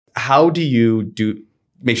how do you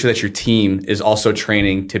make sure that your team is also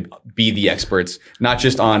training to be the experts, not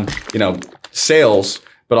just on, sales,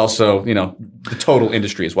 but also, the total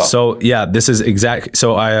industry as well? So yeah, this is exact.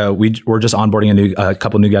 So we're just onboarding a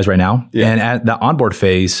couple new guys right now. Yeah. And at the onboard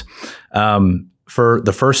phase, for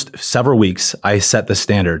the first several weeks, I set the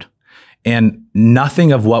standard, and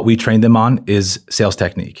nothing of what we train them on is sales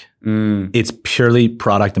technique. It's purely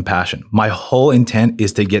product and passion. My whole intent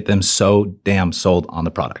is to get them so damn sold on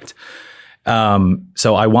the product.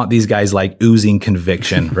 So I want these guys like oozing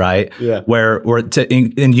conviction, right? Yeah.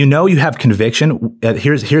 And you have conviction.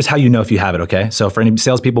 Here's how you know if you have it. Okay. So for any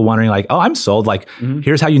salespeople wondering like, oh, I'm sold. Like,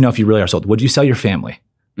 here's how you know if you really are sold. Would you sell your family?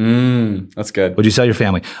 That's good. Would you sell your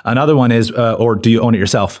family? Another one is, or do you own it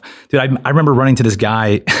yourself? Dude, I remember running to this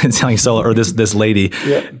guy selling solar, or this lady,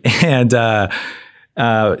 and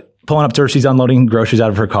pulling up to her. She's unloading groceries out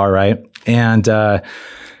of her car, right? And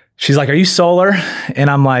she's like, "Are you solar?" And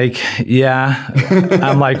I'm like, "Yeah."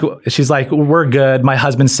 I'm like, she's like, "We're good. My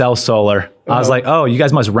husband sells solar." I was like, "Oh, you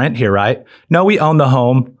guys must rent here, right?" "No, we own the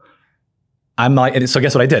home." I'm like, so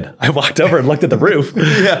guess what I did? I walked over and looked at the roof.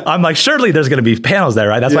 I'm like, surely there's going to be panels there,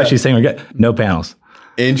 right? That's why she's saying we're good. No panels.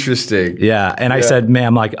 Interesting. Yeah. And I said,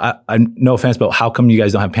 ma'am, like, I no offense, but how come you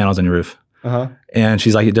guys don't have panels on your roof? And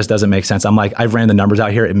she's like, it just doesn't make sense. I'm like, I've ran the numbers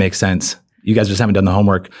out here. It makes sense. You guys just haven't done the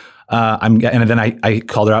homework. And then I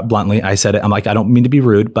called her out bluntly. I said, I'm like, I don't mean to be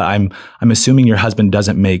rude, but I'm assuming your husband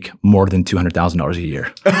doesn't make more than $200,000 a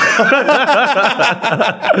year.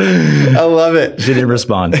 I love it. She didn't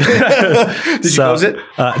respond. Did you close it?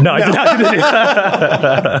 No, I did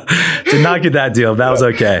not. Did not get that deal. That was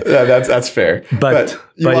okay. Yeah, that's fair. But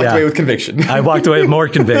you walked away with conviction. I walked away with more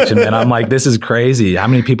conviction, and I'm like, this is crazy. How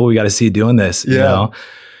many people we got to see doing this? You know?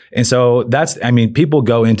 And so people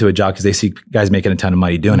go into a job because they see guys making a ton of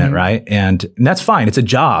money doing it, right? And that's fine. It's a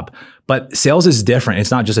job. But sales is different.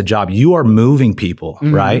 It's not just a job. You are moving people,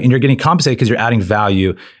 right? And you're getting compensated because you're adding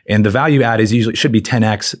value. And the value add should be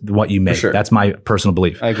 10x what you make. Sure. That's my personal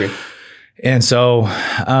belief. I agree. And so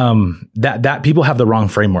that people have the wrong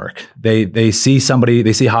framework. They see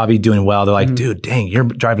Javi doing well. They're like, dude, dang, you're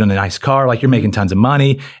driving a nice car, like you're making tons of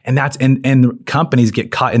money. And and companies get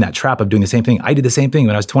caught in that trap of doing the same thing. I did the same thing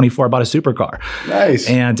when I was 24. I bought a supercar. Nice.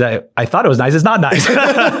 And I thought it was nice. It's not nice.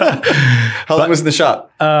 How long was in the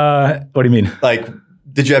shop? What do you mean? Like,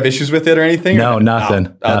 did you have issues with it or anything? No,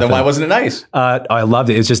 nothing. Then why wasn't it nice? I loved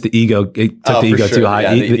it. It's just the ego. It took the ego too high.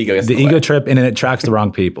 Yeah, the ego trip, and it attracts the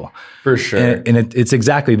wrong people. For sure. And it's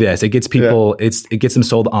exactly this. It gets people, it gets them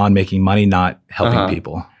sold on making money, not helping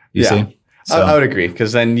people. You see? So. I would agree.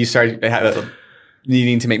 Because then you start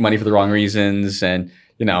needing to make money for the wrong reasons. And,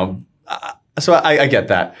 so I get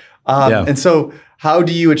that. And so how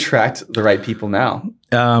do you attract the right people now?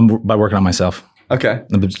 By working on myself. Okay.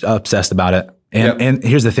 I'm obsessed about it. And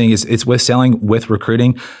here's the thing is it's with selling, with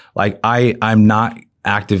recruiting. Like I'm not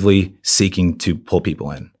actively seeking to pull people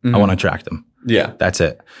in. I want to attract them. Yeah. That's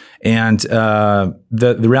it. And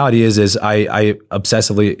the reality is I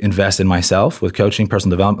obsessively invest in myself with coaching,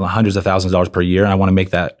 personal development, hundreds of thousands of dollars per year. And I want to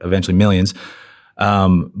make that eventually millions.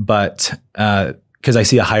 But because I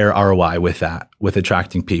see a higher ROI with that, with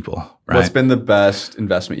attracting people. Right? What's been the best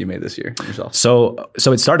investment you made this year in yourself? So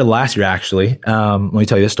it started last year, actually. Let me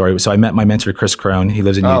tell you this story. So I met my mentor, Chris Crone. He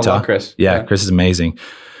lives in Utah. Wow, Chris. Yeah, Chris is amazing.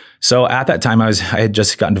 So at that time, I had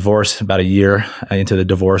just gotten divorced about a year into the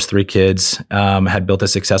divorce, 3 kids, had built a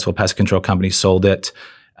successful pest control company, sold it,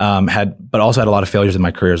 but also had a lot of failures in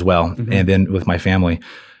my career as well. And then with my family.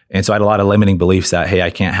 And so I had a lot of limiting beliefs that, hey,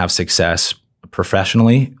 I can't have success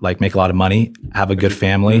professionally, like make a lot of money, have a good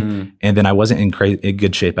family. And then I wasn't in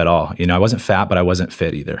good shape at all. I wasn't fat, but I wasn't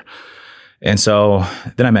fit either. And so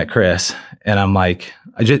then I met Chris, and I'm like,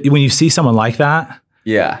 when you see someone like that,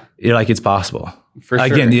 you're like, it's possible. For sure.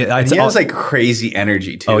 Again, he has like crazy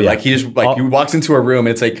energy too. Oh, yeah. Like he just he walks into a room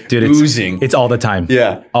and it's like oozing. It's all the time.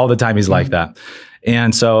 Yeah. All the time he's like that.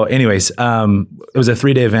 And so anyways, it was a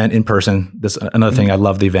 3-day event in person. This another thing. I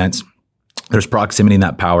love the events. There's proximity in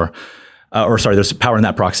that power. There's power in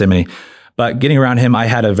that proximity. But getting around him, I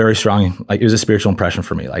had a very strong, it was a spiritual impression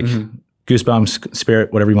for me, goosebumps,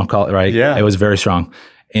 spirit, whatever you want to call it, right? Yeah. It was very strong.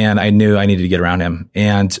 And I knew I needed to get around him.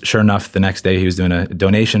 And sure enough, the next day he was doing a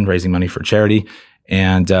donation, raising money for charity.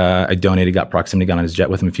 And I donated, got proximity, got on his jet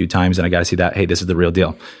with him a few times. And I got to see that, hey, this is the real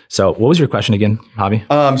deal. So what was your question again,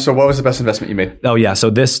 Javi? So what was the best investment you made? Oh, yeah. So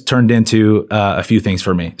this turned into a few things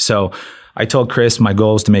for me. So I told Chris my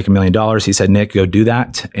goal is to make $1 million. He said, Nick, go do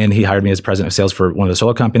that. And he hired me as president of sales for one of the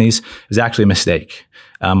solar companies. It was actually a mistake.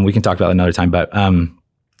 We can talk about it another time, but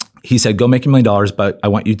he said, go make $1 million, but I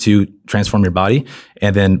want you to transform your body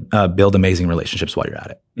and then build amazing relationships while you're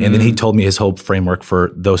at it. And then he told me his whole framework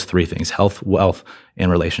for those three things: health, wealth, and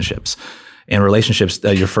relationships. And relationships,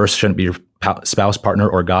 your first shouldn't be your spouse, partner,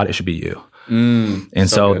 or God. It should be you. And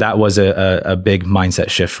so that was a big mindset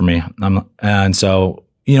shift for me. And so,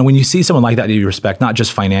 when you see someone like that you respect, not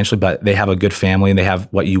just financially, but they have a good family and they have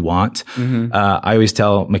what you want. I always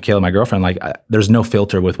tell Michaela, my girlfriend, like, there's no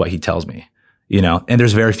filter with what he tells me. And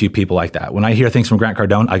there's very few people like that. When I hear things from Grant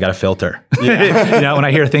Cardone, I got a filter. When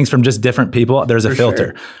I hear things from just different people, there's a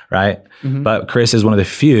filter, right? But Chris is one of the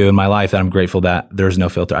few in my life that I'm grateful that there's no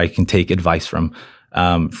filter. I can take advice from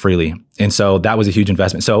freely. And so that was a huge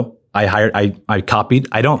investment. So I copied.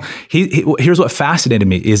 Here's what fascinated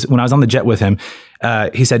me is when I was on the jet with him,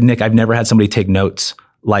 he said, Nick, I've never had somebody take notes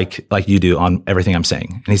like you do on everything I'm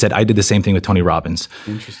saying. And he said, I did the same thing with Tony Robbins.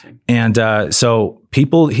 Interesting. And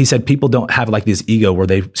he said, people don't have like this ego where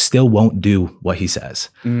they still won't do what he says.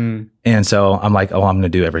 And so I'm like, I'm going to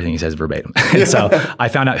do everything he says verbatim. And so I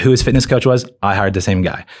found out who his fitness coach was. I hired the same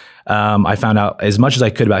guy. I found out as much as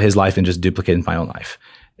I could about his life and just duplicated my own life.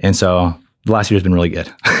 And so the last year has been really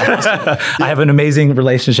good. I have an amazing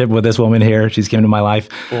relationship with this woman here. She's came into my life.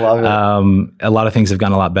 Love it. A lot of things have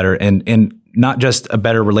gone a lot better, and not just a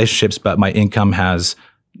better relationships, but my income has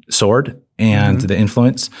soared and the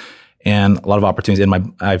influence and a lot of opportunities.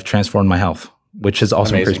 And I've transformed my health, which has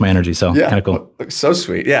also increased my energy. So kind of cool. So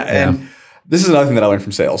sweet. Yeah. And this is another thing that I learned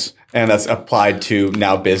from sales, and that's applied to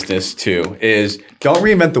now business too, is don't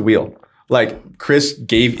reinvent the wheel. Like Chris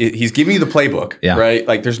he's giving you the playbook, right?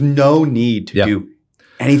 Like there's no need to do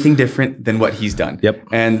anything different than what he's done.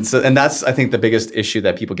 And that's, I think, the biggest issue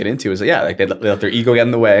that people get into is they let their ego get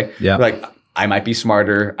in the way. Like, I might be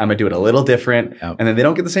smarter. I'm gonna do it a little different. And then they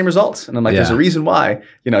don't get the same results. And I'm like, there's a reason why.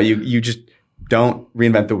 You just don't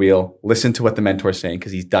reinvent the wheel. Listen to what the mentor's saying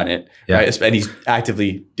because he's done it, right? And he's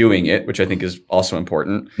actively doing it, which I think is also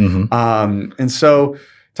important. And so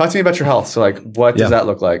talk to me about your health. So like, what does that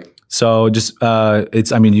look like? So just,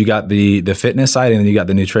 you got the fitness side and then you got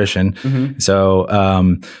the nutrition. So,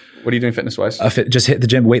 what are you doing fitness wise? Just hit the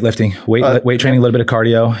gym, weightlifting, weight training, a little bit of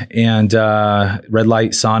cardio, and red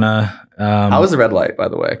light, sauna. How is the red light, by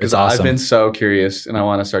the way? Because awesome. I've been so curious and I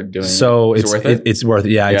want to start doing it. So it's worth it? It's worth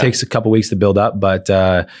it. Yeah. It takes a couple weeks to build up, but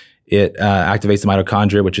it activates the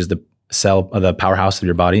mitochondria, which is the cell of the powerhouse of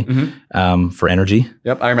your body for energy.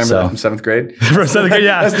 Yep, I remember that from 7th grade. From 7th grade,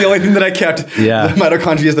 yeah. That's the only thing that I kept. Yeah. The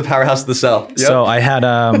mitochondria is the powerhouse of the cell. Yep. So I had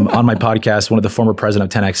on my podcast one of the former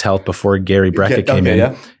president of 10X Health before Gary Brecka came in.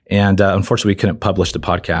 Yeah. And unfortunately, we couldn't publish the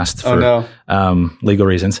podcast for legal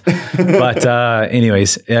reasons. But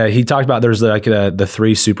anyways, he talked about there's like the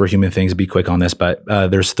three superhuman things. Be quick on this, but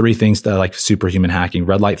there's three things that are like superhuman hacking.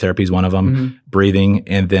 Red light therapy is one of them, breathing,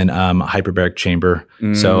 and then hyperbaric chamber.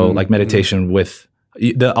 So like meditation with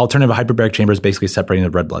the alternative hyperbaric chamber is basically separating the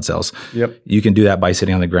red blood cells. Yep. You can do that by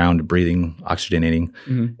sitting on the ground, breathing, oxygenating,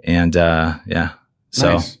 and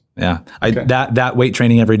So. Nice. Yeah. That weight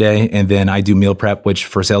training every day. And then I do meal prep, which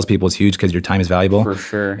for salespeople is huge because your time is valuable. For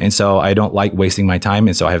sure. And so I don't like wasting my time.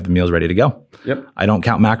 And so I have the meals ready to go. Yep. I don't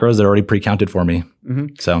count macros. They're already pre-counted for me.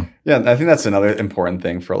 So. Yeah. I think that's another important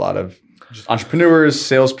thing for a lot of just entrepreneurs,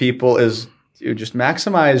 salespeople is to just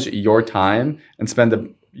maximize your time and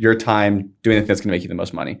spend your time doing the thing that's going to make you the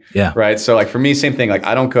most money. Yeah. Right. So like for me, same thing. Like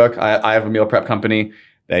I don't cook. I have a meal prep company.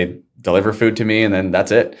 They deliver food to me and then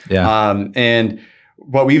that's it. Yeah. And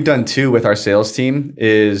what we've done too with our sales team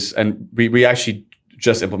is, and we actually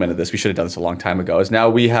just implemented this. We should have done this a long time ago. Is now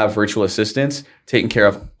we have virtual assistants taking care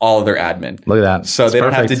of all of their admin. Look at that. So they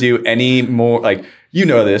don't have to do any more. Like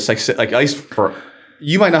this. Like at least for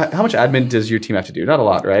you might not. How much admin does your team have to do? Not a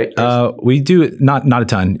lot, right? We do not a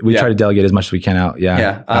ton. We try to delegate as much as we can out.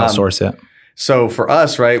 Yeah. Outsource it. So for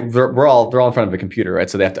us, right, they're all in front of a computer, right?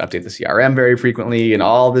 So they have to update the CRM very frequently and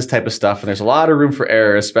all this type of stuff. And there's a lot of room for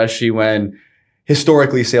error, especially when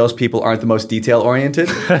historically salespeople aren't the most detail oriented.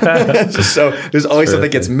 So there's always something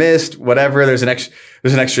that gets missed, whatever. There's an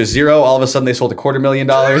extra zero. All of a sudden they sold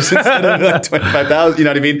 $250,000 instead of like 25,000. You know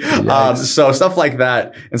what I mean? So stuff like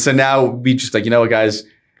that. And so now we just like, you know what, guys,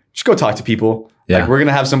 just go talk to people. Yeah. Like we're going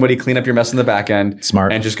to have somebody clean up your mess in the back end.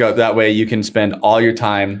 Smart. And just go that way you can spend all your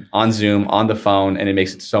time on Zoom, on the phone, and it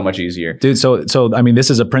makes it so much easier. Dude, so I mean, this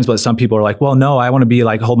is a principle that some people are like, well, no, I want to be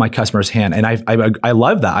like, hold my customer's hand. And I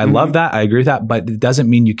love that. I love that. I agree with that. But it doesn't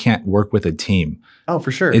mean you can't work with a team. Oh,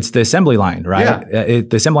 for sure. It's the assembly line, right? Yeah.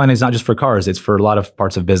 The assembly line is not just for cars. It's for a lot of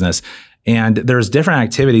parts of business. And there's different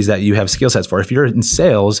activities that you have skill sets for. If you're in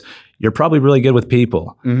sales, you're probably really good with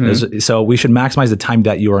people. So we should maximize the time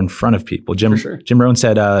that you're in front of people. Jim Rohn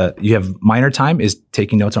said, you have minor time is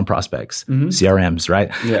taking notes on prospects, CRMs, right?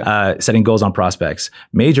 Yeah. Setting goals on prospects.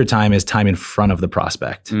 Major time is time in front of the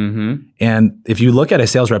prospect. And if you look at a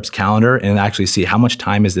sales rep's calendar and actually see how much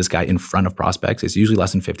time is this guy in front of prospects, it's usually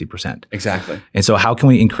less than 50%. Exactly. And so how can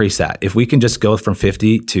we increase that? If we can just go from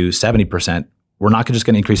 50 to 70%, we're not just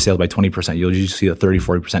going to increase sales by 20%. You'll usually see a 30,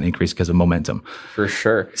 40% increase because of momentum. For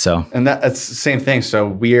sure. So, and that's the same thing. So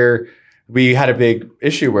we had a big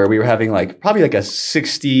issue where we were having probably a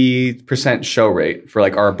 60% show rate for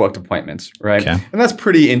our booked appointments, right? Okay. And that's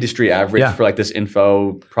pretty industry average for this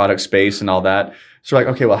info product space and all that. So we're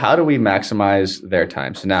okay, well, how do we maximize their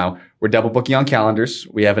time? So now we're double booking on calendars.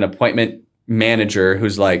 We have an appointment manager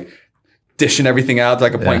who's dishing everything out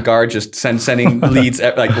like a point guard, just sending leads,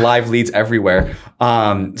 live leads everywhere.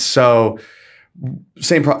 So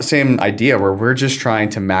same idea where we're just trying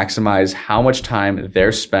to maximize how much time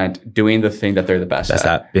they're spent doing the thing that they're the best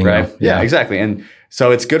at. Right? Yeah, exactly. And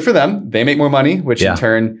so it's good for them. They make more money, which in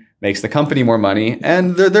turn makes the company more money,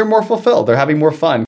 and they're more fulfilled. They're having more fun